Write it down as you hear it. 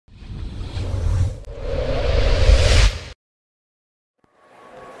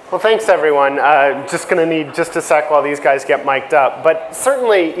Well, thanks everyone. Just going to need just a sec while these guys get mic'd up. But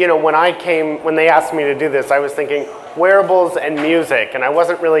certainly, you know, when they asked me to do this, I was thinking wearables and music, and I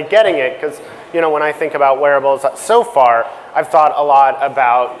wasn't really getting it because, you know, when I think about wearables so far, I've thought a lot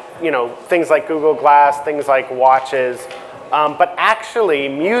about, you know, things like Google Glass, things like watches, but actually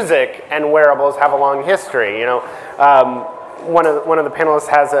music and wearables have a long history. You know, one of the panelists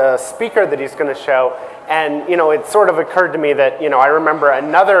has a speaker that he's going to show. And, you know, it sort of occurred to me that, you know, I remember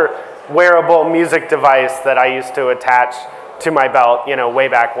another wearable music device that I used to attach to my belt, you know, way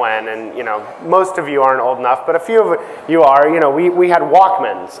back when. And, you know, most of you aren't old enough, but a few of you are. You know, we had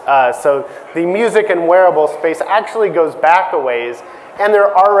Walkmans. So the music and wearable space actually goes back a ways. And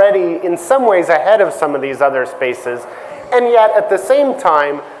they're already, in some ways, ahead of some of these other spaces. And yet, at the same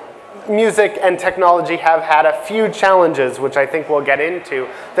time, music and technology have had a few challenges, which I think we'll get into,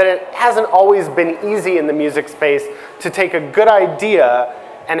 that it hasn't always been easy in the music space to take a good idea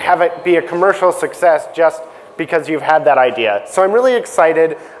and have it be a commercial success just because you've had that idea. So I'm really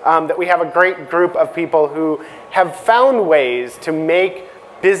excited that we have a great group of people who have found ways to make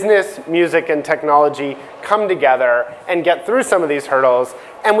business, music, and technology come together and get through some of these hurdles.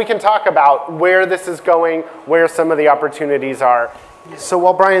 And we can talk about where this is going, where some of the opportunities are. So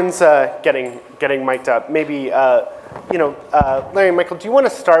while Brian's getting mic'd up, maybe, you know, Larry and Michael, do you want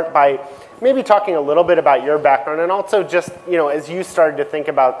to start by maybe talking a little bit about your background and also just, you know, as you started to think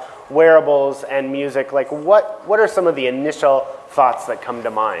about wearables and music, like what are some of the initial thoughts that come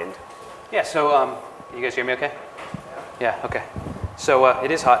to mind? Yeah, so you guys hear me okay? Yeah, okay. So it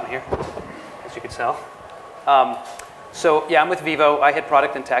is hot in here, as you can tell. So yeah, I'm with Vivo. I head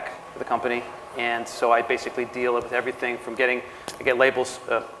product and tech for the company. And so I basically deal with everything from I get labels,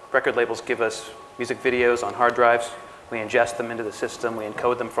 record labels give us music videos on hard drives. We ingest them into the system. We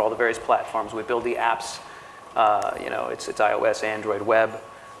encode them for all the various platforms. We build the apps. You know, it's iOS, Android, web,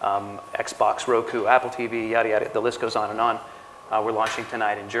 Xbox, Roku, Apple TV, yada, yada. The list goes on and on. We're launching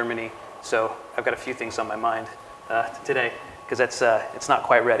tonight in Germany. So I've got a few things on my mind today because it's not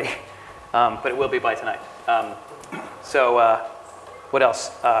quite ready, but it will be by tonight. What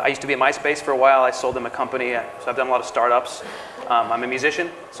else? I used to be at Myspace for a while. I sold them a company, so I've done a lot of startups. I'm a musician,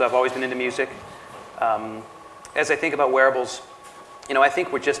 so I've always been into music. As I think about wearables, you know, I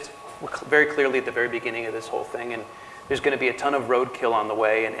think we're very clearly at the very beginning of this whole thing, and there's going to be a ton of roadkill on the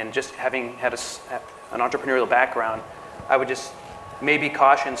way. And just having had an entrepreneurial background, I would just maybe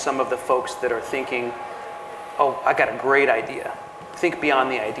caution some of the folks that are thinking, oh, I got a great idea. Think beyond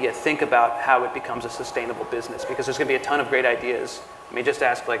the idea. Think about how it becomes a sustainable business, because there's going to be a ton of great ideas. I mean, just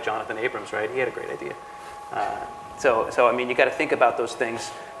ask like Jonathan Abrams, right? He had a great idea. So I mean, you got to think about those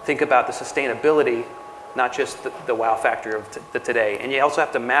things. Think about the sustainability, not just the wow factor of the today. And you also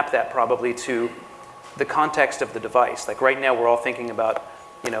have to map that probably to the context of the device. Like right now, we're all thinking about,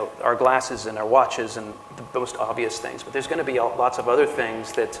 you know, our glasses and our watches and the most obvious things. But there's going to be lots of other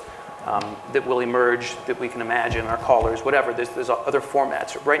things that will emerge that we can imagine, our callers, whatever. There's other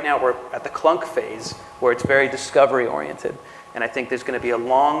formats. Right now, we're at the clunk phase where it's very discovery oriented. And I think there's going to be a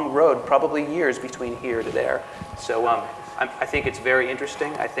long road, probably years between here to there. So I think it's very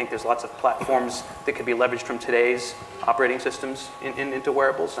interesting. I think there's lots of platforms that could be leveraged from today's operating systems into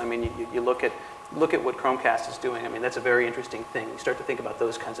wearables. I mean, you look at what Chromecast is doing. I mean, that's a very interesting thing. You start to think about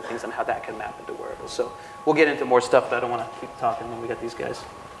those kinds of things and how that can map into wearables. So we'll get into more stuff, but I don't want to keep talking when we got these guys.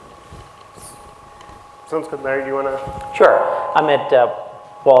 Sounds good. Larry, do you want to? Sure. I'm at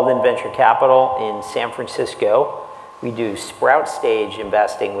Walden Venture Capital in San Francisco. We do sprout stage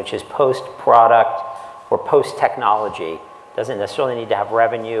investing, which is post-product or post-technology. Doesn't necessarily need to have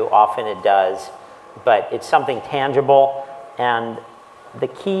revenue. Often it does. But it's something tangible. And the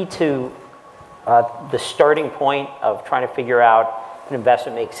key to the starting point of trying to figure out if an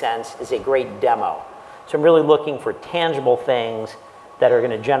investment makes sense is a great demo. So I'm really looking for tangible things that are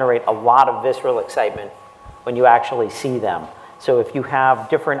going to generate a lot of visceral excitement when you actually see them. So if you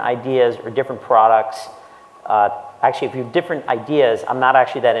have different ideas or different products, actually if you have different ideas, I'm not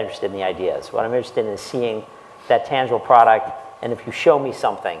actually that interested in the ideas. What I'm interested in is seeing that tangible product, and if you show me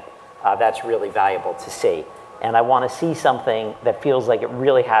something, that's really valuable to see. And I want to see something that feels like it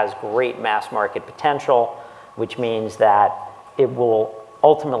really has great mass market potential, which means that it will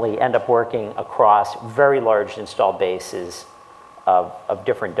ultimately end up working across very large installed bases of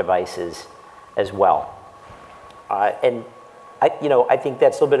different devices as well. And I think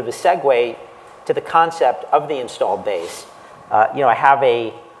that's a little bit of a segue to the concept of the installed base. I have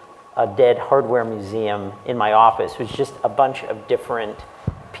a dead hardware museum in my office, which is just a bunch of different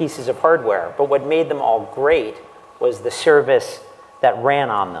pieces of hardware. But what made them all great was the service that ran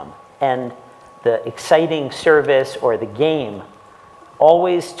on them. And the exciting service or the game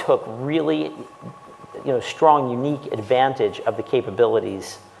always took really strong, unique advantage of the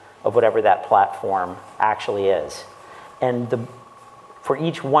capabilities of whatever that platform actually is. And for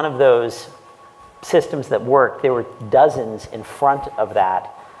each one of those systems that worked, there were dozens in front of that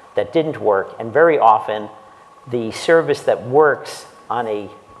didn't work. And very often, the service that works on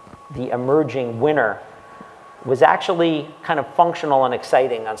the emerging winner was actually kind of functional and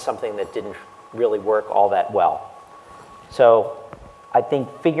exciting on something that didn't really work all that well. So I think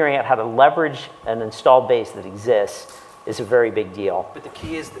figuring out how to leverage an installed base that exists is a very big deal. But the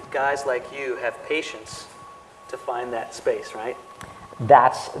key is that guys like you have patience to find that space, right?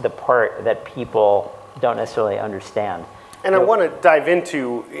 That's the part that people don't necessarily understand. And I want to dive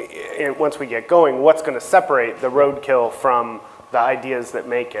into, once we get going, what's going to separate the roadkill from the ideas that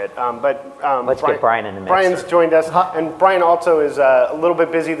make it. Let's get Brian in the mix. Brian's joined us, and Brian also is a little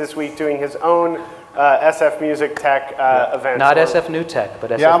bit busy this week doing his own SF Music Tech event. Not SF New Tech,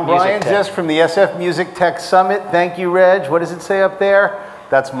 but SF Music Tech. Yeah, I'm Brian, just from the SF Music Tech Summit. Thank you, Reg. What does it say up there?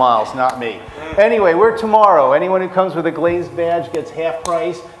 That's Miles, not me. Anyway, we're tomorrow. Anyone who comes with a glazed badge gets half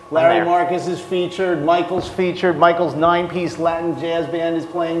price. Larry Marcus is featured, Michael's featured. Michael's 9-piece Latin jazz band is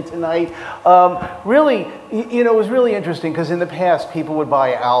playing tonight. Really, it was really interesting because in the past people would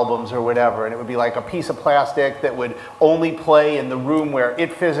buy albums or whatever, and it would be like a piece of plastic that would only play in the room where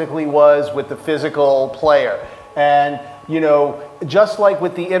it physically was with the physical player. And just like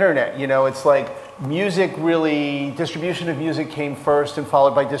with the internet, it's like distribution of music came first and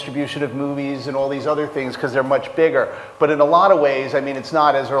followed by distribution of movies and all these other things because they're much bigger. But in a lot of ways, I mean, it's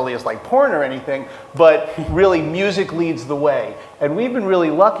not as early as like porn or anything, but really music leads the way. And we've been really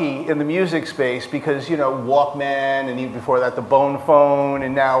lucky in the music space because, Walkman and even before that, the Bone Phone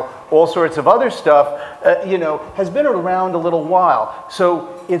and now all sorts of other stuff, has been around a little while.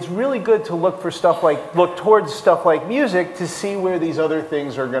 So it's really good to look towards stuff like music to see where these other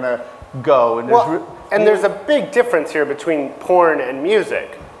things are going to go. And there's a big difference here between porn and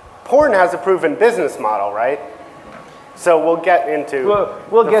music. Porn has a proven business model, right? So we'll get into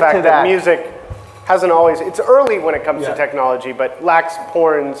the fact that music hasn't always, it's early when it comes to technology, but lacks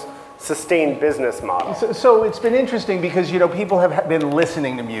porn's sustained business model. So it's been interesting because, people have been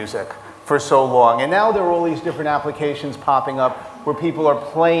listening to music for so long, and now there are all these different applications popping up where people are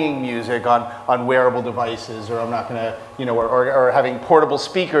playing music on wearable devices, or I'm not going to, or having portable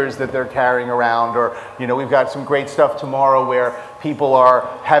speakers that they're carrying around, or, we've got some great stuff tomorrow where people are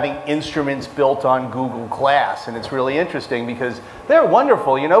having instruments built on Google Glass, and it's really interesting because they're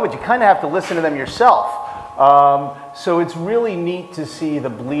wonderful, but you kind of have to listen to them yourself. So it's really neat to see the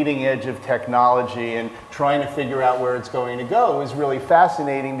bleeding edge of technology, and trying to figure out where it's going to go is really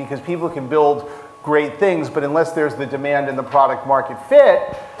fascinating because people can build great things, but unless there's the demand and the product market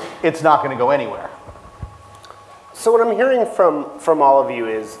fit, it's not going to go anywhere. So what I'm hearing from all of you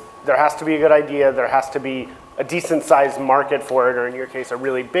is there has to be a good idea, there has to be a decent sized market for it, or in your case, a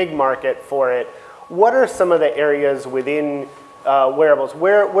really big market for it. What are some of the areas within wearables?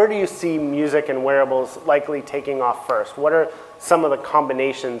 Where do you see music and wearables likely taking off first? What are some of the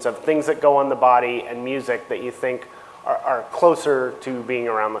combinations of things that go on the body and music that you think are closer to being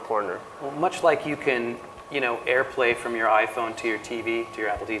around the corner? Well, much like you can, AirPlay from your iPhone to your TV, to your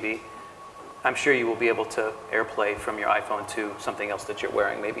Apple TV, I'm sure you will be able to AirPlay from your iPhone to something else that you're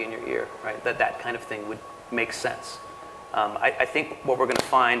wearing, maybe in your ear, right? That kind of thing would make sense. I think what we're going to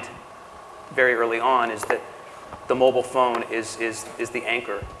find very early on is that the mobile phone is the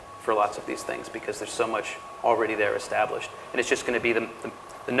anchor for lots of these things because there's so much already there established. And it's just going to be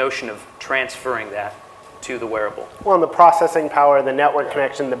the notion of transferring that to the wearable. Well, and the processing power, the network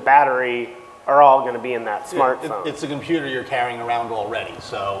connection, the battery are all going to be in that smartphone. It's a computer you're carrying around already.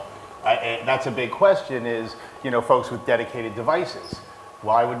 So that's a big question is, folks with dedicated devices.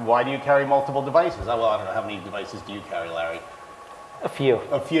 Why do you carry multiple devices? Well, I don't know. How many devices do you carry, Larry? A few.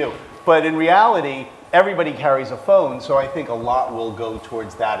 A few. But in reality, everybody carries a phone, so I think a lot will go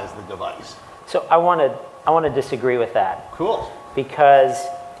towards that as the device. So I want to disagree with that. Cool. Because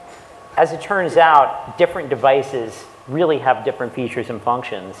as it turns out, different devices really have different features and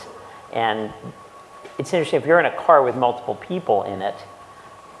functions. And it's interesting, if you're in a car with multiple people in it,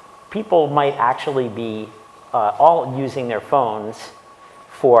 people might actually be all using their phones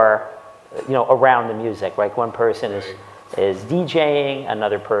for, around the music. Like one person is DJing,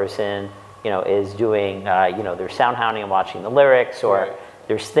 another person, is doing, they're sound hounding and watching the lyrics, or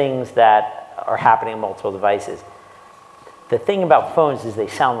there's things that are happening on multiple devices. The thing about phones is they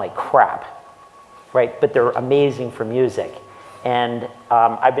sound like crap, right? But they're amazing for music. And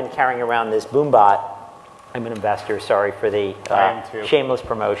I've been carrying around this Boombot. I'm an investor, sorry for the shameless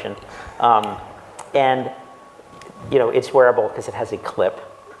promotion. And you know, it's wearable because it has a clip,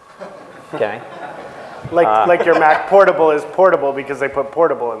 okay? Like your Mac Portable is portable because they put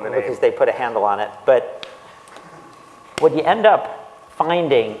portable in the name. Because they put a handle on it. But what you end up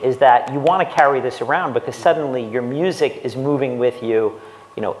finding is that you want to carry this around because suddenly your music is moving with you,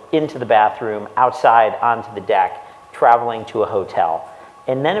 you know, into the bathroom, outside, onto the deck, traveling to a hotel.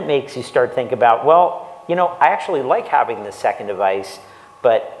 And then it makes you start thinking about, well, you know, I actually like having this second device,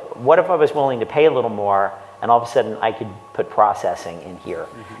 but what if I was willing to pay a little more and all of a sudden I could put processing in here?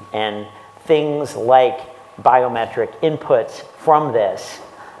 And things like biometric inputs from this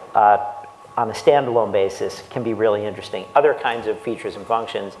on a standalone basis can be really interesting. Other kinds of features and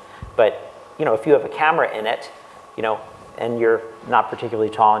functions, but you know, if you have a camera in it, you know, and you're not particularly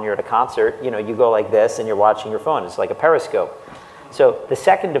tall and you're at a concert, you know, you go like this and you're watching your phone. It's like a periscope. So the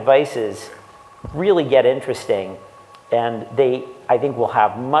second devices really get interesting, and they, I think, will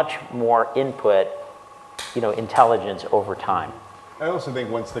have much more input, you know, intelligence over time. I also think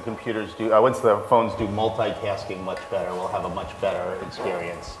once the computers do, once the phones do multitasking much better, we'll have a much better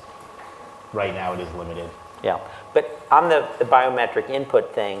experience. Right now it is limited. Yeah, but on the biometric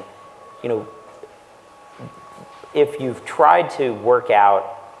input thing, you know, if you've tried to work out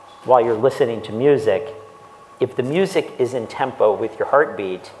while you're listening to music, if the music is in tempo with your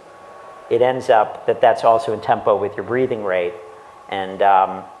heartbeat, it ends up that that's also in tempo with your breathing rate. And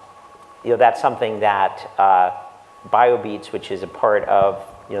you know, that's something that BioBeats, which is a part of,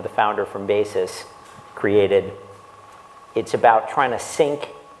 you know, the founder from Basis, created. It's about trying to sync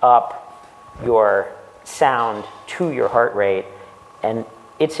up your sound to your heart rate, and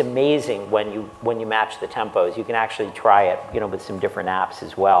it's amazing when you match the tempos. You can actually try it, you know, with some different apps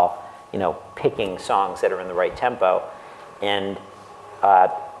as well, you know, picking songs that are in the right tempo, and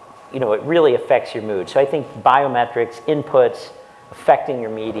you know, it really affects your mood. So I think biometrics, inputs, affecting your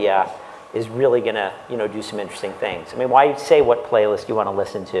media is really going to, you know, do some interesting things. I mean, why say what playlist you want to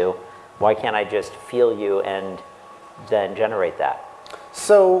listen to? Why can't I just feel you and then generate that?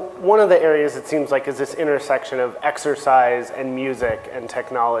 So one of the areas it seems like is this intersection of exercise and music and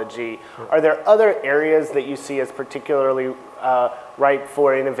technology. Are there other areas that you see as particularly ripe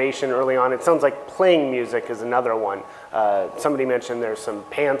for innovation early on? It sounds like playing music is another one. Somebody mentioned there's some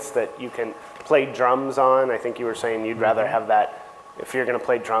pants that you can play drums on. I think you were saying you'd rather have that if you're going to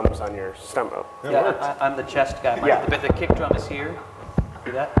play drums on your stomach. Yeah, I'm the chest guy. Yeah. The kick drum is here.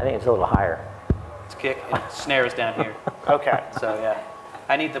 See that? I think it's a little higher. It's kick, and snare is down here. Okay. So yeah,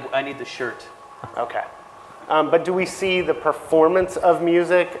 I need the shirt. Okay. But do we see the performance of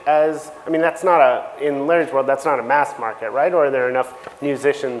music as, I mean, that's not a, in Larry's world, that's not a mass market, right? Or are there enough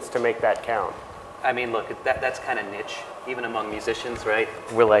musicians to make that count? I mean, look, that's kind of niche, even among musicians, right?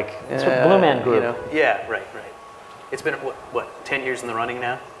 We're like, it's a Blue Man Group. You know? Yeah, right. It's been, what, 10 years in the running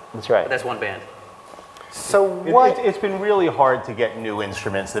now? That's right. But that's one band. So what? It's been really hard to get new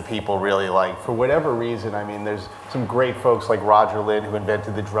instruments that people really like. For whatever reason, I mean, there's some great folks like Roger Lynn who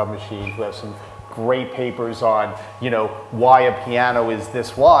invented the drum machine, who have some great papers on, you know, why a piano is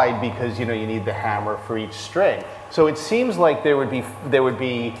this wide, because, you know, you need the hammer for each string. So it seems like there would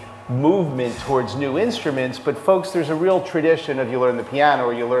be movement towards new instruments, but folks, there's a real tradition of you learn the piano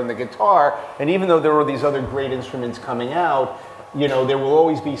or you learn the guitar, and even though there are these other great instruments coming out, you know, there will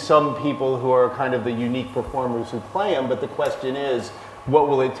always be some people who are kind of the unique performers who play them, but the question is, what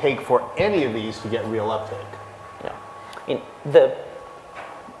will it take for any of these to get real uptake? Yeah. I mean, the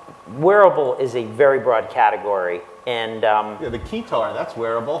wearable is a very broad category, and yeah, the keytar, that's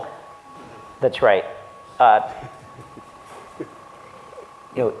wearable. That's right.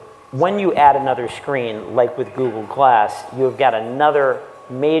 You know, when you add another screen, like with Google Glass, you've got another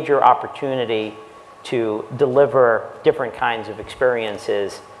major opportunity to deliver different kinds of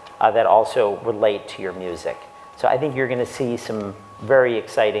experiences that also relate to your music. So I think you're going to see some very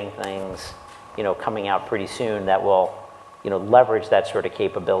exciting things, you know, coming out pretty soon that will, you know, leverage that sort of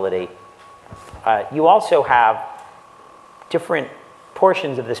capability. You also have different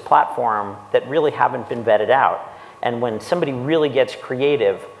portions of this platform that really haven't been vetted out. And when somebody really gets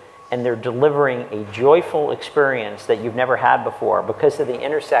creative and they're delivering a joyful experience that you've never had before because of the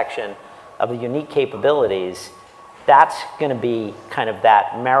intersection of the unique capabilities, that's going to be kind of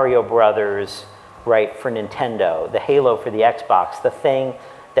that Mario Brothers, right, for Nintendo, the Halo for the Xbox, the thing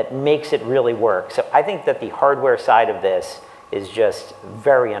that makes it really work. So I think that the hardware side of this is just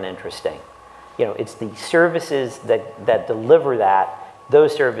very uninteresting. You know, it's the services that deliver that,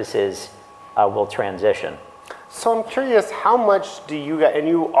 those services will transition. So I'm curious, how much do you guys, and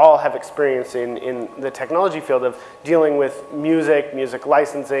you all have experience in the technology field of dealing with music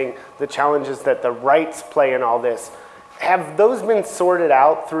licensing, the challenges that the rights play in all this. have those been sorted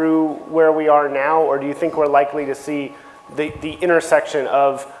out through where we are now, or do you think we're likely to see the intersection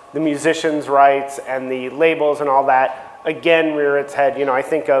of the musicians' rights and the labels and all that again rear its head? You know, I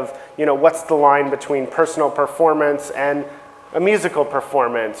think of, you know, what's the line between personal performance and a musical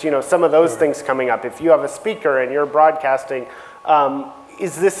performance? You know, some of those things coming up. If you have a speaker and you're broadcasting,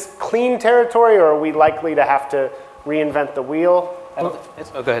 is this clean territory, or are we likely to have to reinvent the wheel? Oh,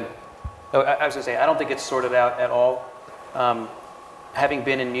 go ahead. Oh, I was going to say, I don't think it's sorted out at all. Having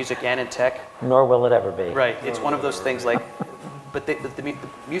been in music and in tech. Nor will it ever be. Right. It's one of those things like, but the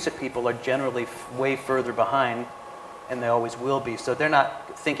music people are generally way further behind, and they always will be. So they're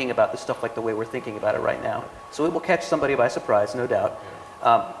not thinking about this stuff like the way we're thinking about it right now. So it will catch somebody by surprise, no doubt.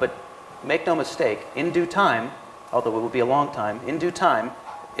 But make no mistake, in due time, although it will be a long time, in due time,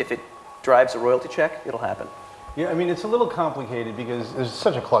 if it drives a royalty check, it'll happen. Yeah, I mean, it's a little complicated because there's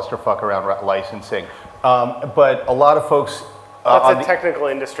such a clusterfuck around licensing. But a lot of folks... That's a technical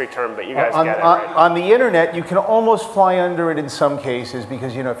industry term, but you guys get it, right? On the internet, you can almost fly under it in some cases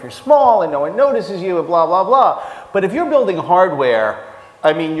because, you know, if you're small and no one notices you and blah, blah, blah. But if you're building hardware,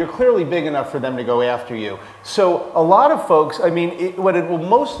 I mean, you're clearly big enough for them to go after you. So a lot of folks, I mean, what it will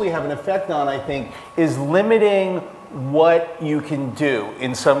mostly have an effect on, I think, is limiting what you can do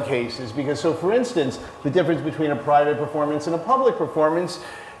in some cases. Because, so for instance, the difference between a private performance and a public performance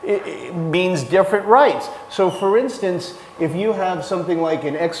it means different rights. So for instance, if you have something like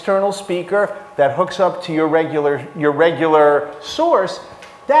an external speaker that hooks up to your regular source,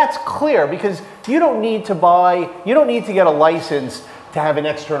 that's clear because you don't need to get a license to have an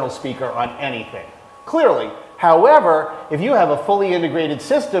external speaker on anything, clearly. However, if you have a fully integrated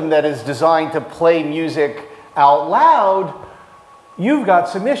system that is designed to play music out loud, you've got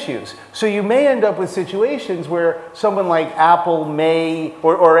some issues. So you may end up with situations where someone like Apple may,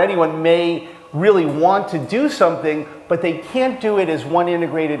 or anyone may really want to do something, but they can't do it as one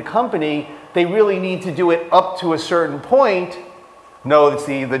integrated company. They really need to do it up to a certain point. No,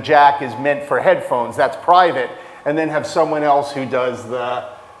 the jack is meant for headphones, that's private. And then have someone else who does the,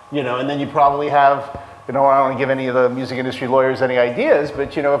 you know, and then you probably have, you know, I don't want to give any of the music industry lawyers any ideas,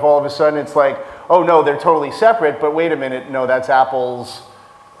 but, you know, if all of a sudden it's like, oh no, they're totally separate, but wait a minute, no, that's Apple's,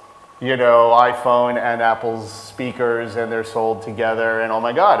 you know, iPhone and Apple's speakers, and they're sold together, and oh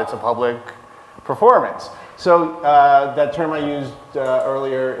my God, it's a public performance. So that term I used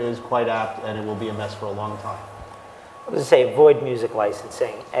earlier is quite apt, and it will be a mess for a long time. I was going to say avoid music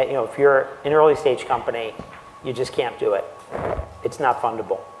licensing. You know, if you're an early stage company, you just can't do it. It's not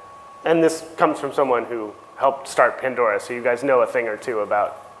fundable. And this comes from someone who helped start Pandora, so you guys know a thing or two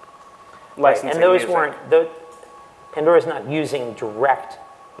about licensing and those music. Pandora's not using direct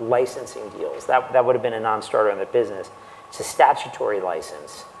licensing deals. That would have been a non-starter in the business. It's a statutory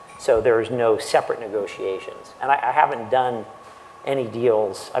license, so there's no separate negotiations. And I haven't done any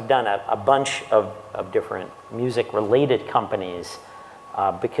deals. I've done a bunch of different music-related companies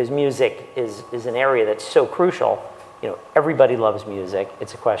because music is an area that's so crucial. You know, everybody loves music.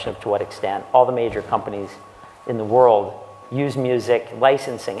 It's a question of to what extent. All the major companies in the world use music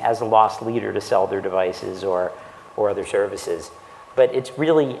licensing as a loss leader to sell their devices or other services. But it's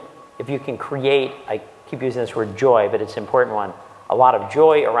really, if you can create, I keep using this word joy, but it's an important one, a lot of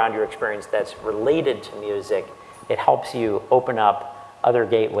joy around your experience that's related to music, it helps you open up other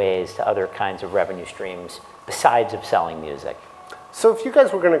gateways to other kinds of revenue streams besides of selling music. So if you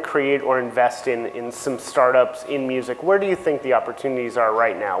guys were going to create or invest in some startups in music, where do you think the opportunities are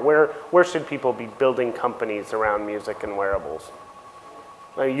right now? Where should people be building companies around music and wearables?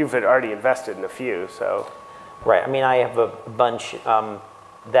 Well, you've already invested in a few, so. Right. I mean, I have a bunch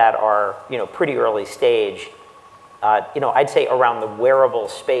that are, you know, pretty early stage. You know, I'd say around the wearable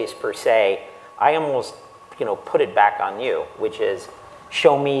space per se, I almost, you know, put it back on you, which is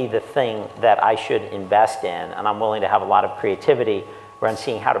show me the thing that I should invest in, and I'm willing to have a lot of creativity around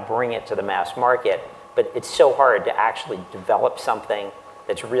seeing how to bring it to the mass market, but it's so hard to actually develop something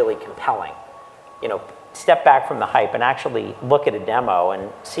that's really compelling. You know, step back from the hype and actually look at a demo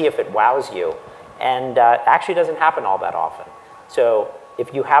and see if it wows you, and actually doesn't happen all that often. So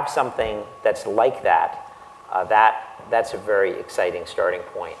if you have something that's like that, that's a very exciting starting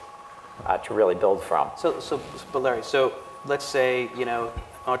point to really build from. But Larry, so let's say, you know,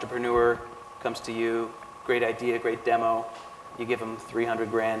 entrepreneur comes to you, great idea, great demo, you give them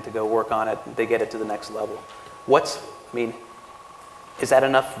 300 grand to go work on it, they get it to the next level. I mean, is that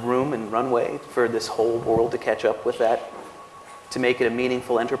enough room and runway for this whole world to catch up with that, to make it a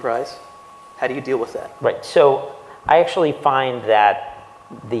meaningful enterprise? How do you deal with that? Right, so I actually find that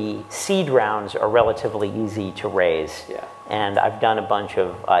the seed rounds are relatively easy to raise. Yeah. And I've done a bunch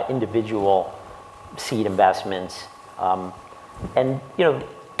of individual seed investments And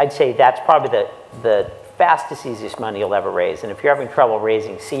I'd say that's probably the fastest, easiest money you'll ever raise. And if you're having trouble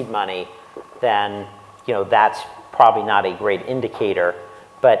raising seed money, then that's probably not a great indicator.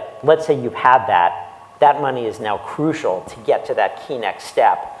 But let's say you've had that. That money is now crucial to get to that key next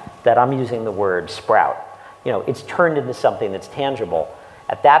step that I'm using the word sprout. It's turned into something that's tangible.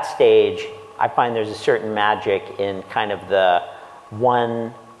 At that stage, I find there's a certain magic in kind of the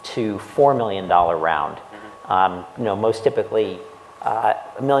 $1 to $4 million round. Most typically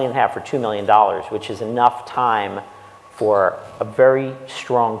 $1.5 million or $2 million, which is enough time for a very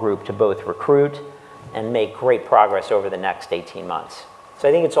strong group to both recruit and make great progress over the next 18 months. So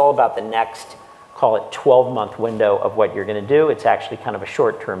I think it's all about the next, call it 12-month window of what you're going to do. It's actually kind of a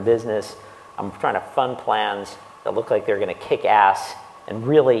short-term business. I'm trying to fund plans that look like they're going to kick ass and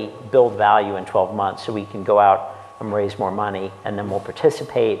really build value in 12 months so we can go out and raise more money, and then we'll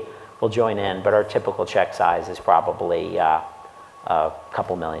participate, we'll join in, but our typical check size is probably a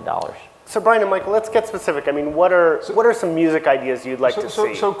couple $1 million. So Brian and Michael, let's get specific. I mean, what are some music ideas you'd like to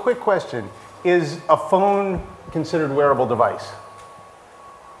see? So quick question. Is a phone considered a wearable device?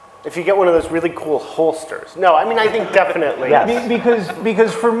 If you get one of those really cool holsters. No, I mean, I think definitely. Yes.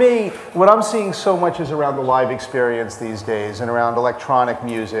 Because for me, what I'm seeing so much is around the live experience these days and around electronic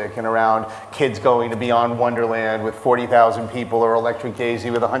music and around kids going to Beyond Wonderland with 40,000 people or Electric Daisy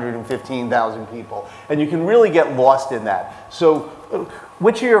with 115,000 people. And you can really get lost in that. So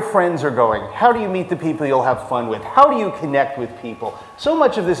which of your friends are going? How do you meet the people you'll have fun with? How do you connect with people? So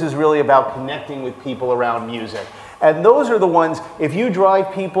much of this is really about connecting with people around music. And those are the ones, if you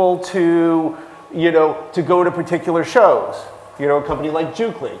drive people to, to go to particular shows, a company like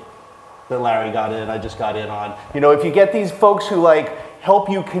Jukely that Larry got in, I just got in on. If you get these folks who help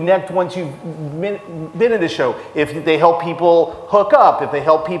you connect once you've been in a show, if they help people hook up, if they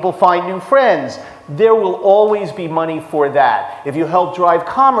help people find new friends, there will always be money for that. If you help drive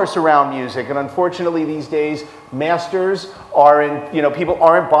commerce around music, and unfortunately these days, masters are in, people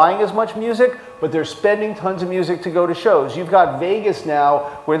aren't buying as much music, but they're spending tons of music to go to shows. You've got Vegas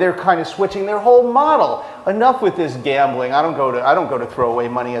now where they're kind of switching their whole model. Enough with this gambling. I don't go to throw away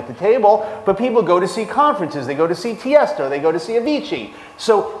money at the table, but people go to see conferences. They go to see Tiesto. They go to see Avicii.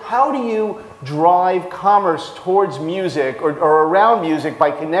 So how do you drive commerce towards music or around music by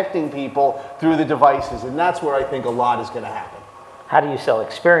connecting people through the devices? And that's where I think a lot is going to happen. How do you sell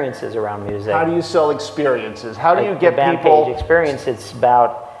experiences around music? How do you sell experiences? How do you get the people? Bandpage experience, it's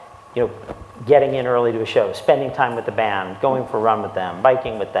about, getting in early to a show, spending time with the band, going for a run with them,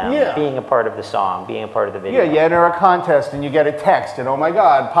 biking with them, being a part of the song, being a part of the video. Yeah, you enter a contest and you get a text and, oh my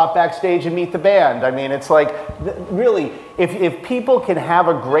God, pop backstage and meet the band. I mean, it's like, really, if people can have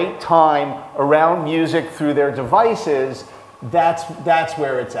a great time around music through their devices, that's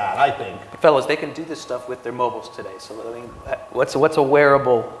where it's at, I think. Fellas, they can do this stuff with their mobiles today. So I mean, what's a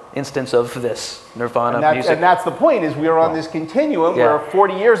wearable instance of this Nirvana music? And that's the point, is we are on this continuum where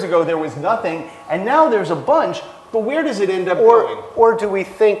 40 years ago there was nothing, and now there's a bunch, but where does it end up going? Or do we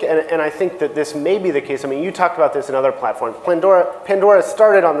think, and I think that this may be the case, I mean, you talked about this in other platforms. Pandora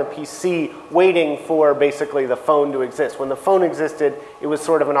started on the PC waiting for basically the phone to exist. When the phone existed, it was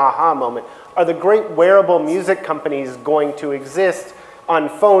sort of an aha moment. Are the great wearable music companies going to exist on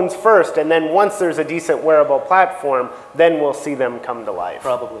phones first, and then once there's a decent wearable platform, then we'll see them come to life?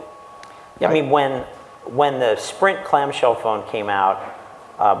 Probably. Yeah, I mean, when the Sprint clamshell phone came out,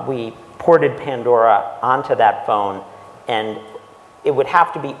 we ported Pandora onto that phone, and it would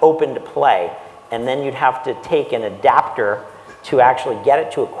have to be open to play, and then you'd have to take an adapter to actually get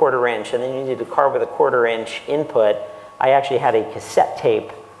it to a 1/4 inch, and then you needed a car with a 1/4 inch input. I actually had a cassette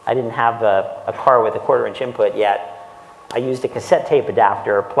tape. I didn't have a car with a 1/4 inch input yet. I used a cassette tape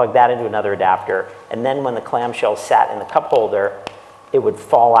adapter, plugged that into another adapter, and then when the clamshell sat in the cup holder, it would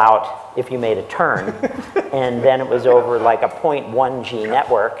fall out if you made a turn. And then it was over like a 0.1 G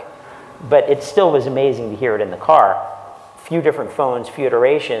network. But it still was amazing to hear it in the car. Few different phones, few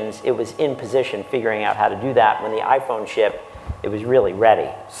iterations, it was in position figuring out how to do that. When the iPhone shipped, it was really ready.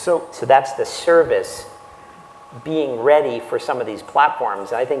 So that's the service being ready for some of these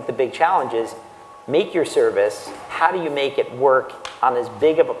platforms. And I think the big challenge is make your service. How do you make it work on as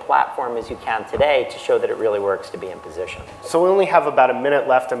big of a platform as you can today to show that it really works to be in position? So we only have about a minute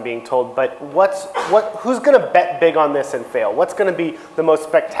left, I'm being told, but who's going to bet big on this and fail? What's going to be the most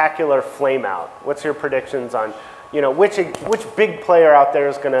spectacular flame out? What's your predictions on, which big player out there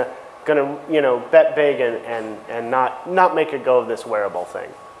is going to bet big and not make a go of this wearable thing?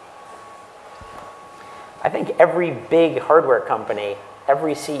 I think every big hardware company,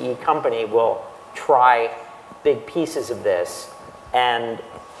 every CE company will try big pieces of this, and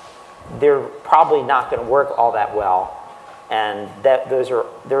they're probably not going to work all that well. And there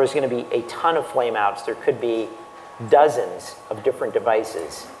is going to be a ton of flameouts. There could be dozens of different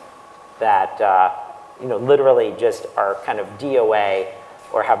devices that literally just are kind of DOA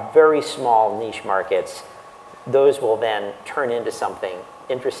or have very small niche markets. Those will then turn into something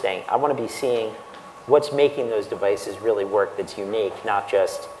interesting. I want to be seeing what's making those devices really work that's unique, not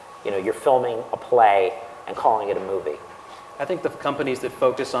just you're filming a play and calling it a movie. I think the companies that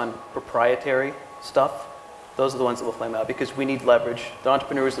focus on proprietary stuff, those are the ones that will flame out because we need leverage. The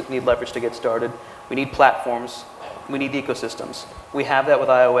entrepreneurs that need leverage to get started. We need platforms. We need ecosystems. We have that with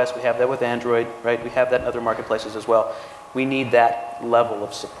iOS. We have that with Android, right? We have that in other marketplaces as well. We need that level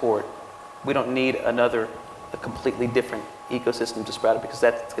of support. We don't need a completely different ecosystem to spread it because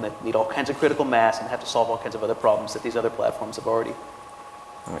that's going to need all kinds of critical mass and have to solve all kinds of other problems that these other platforms have already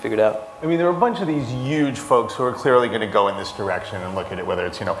figured out. I mean, there are a bunch of these huge folks who are clearly going to go in this direction and look at it, whether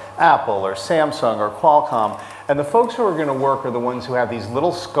it's, Apple or Samsung or Qualcomm. And the folks who are going to work are the ones who have these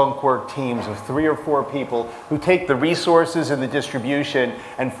little skunkwork teams of 3 or 4 people who take the resources and the distribution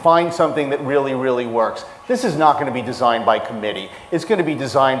and find something that really, really works. This is not going to be designed by committee. It's going to be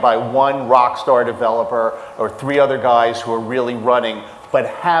designed by one rock star developer or 3 other guys who are really running, but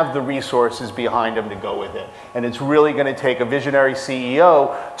have the resources behind them to go with it. And it's really going to take a visionary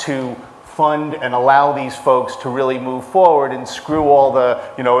CEO to fund and allow these folks to really move forward and screw all the,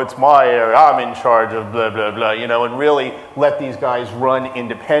 it's my area, I'm in charge of blah, blah, blah, and really let these guys run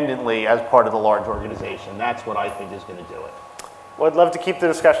independently as part of the large organization. That's what I think is going to do it. Well, I'd love to keep the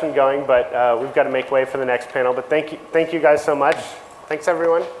discussion going, but we've got to make way for the next panel. But thank you guys so much. Thanks,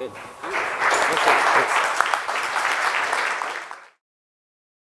 everyone. Good. Thank you. Thanks.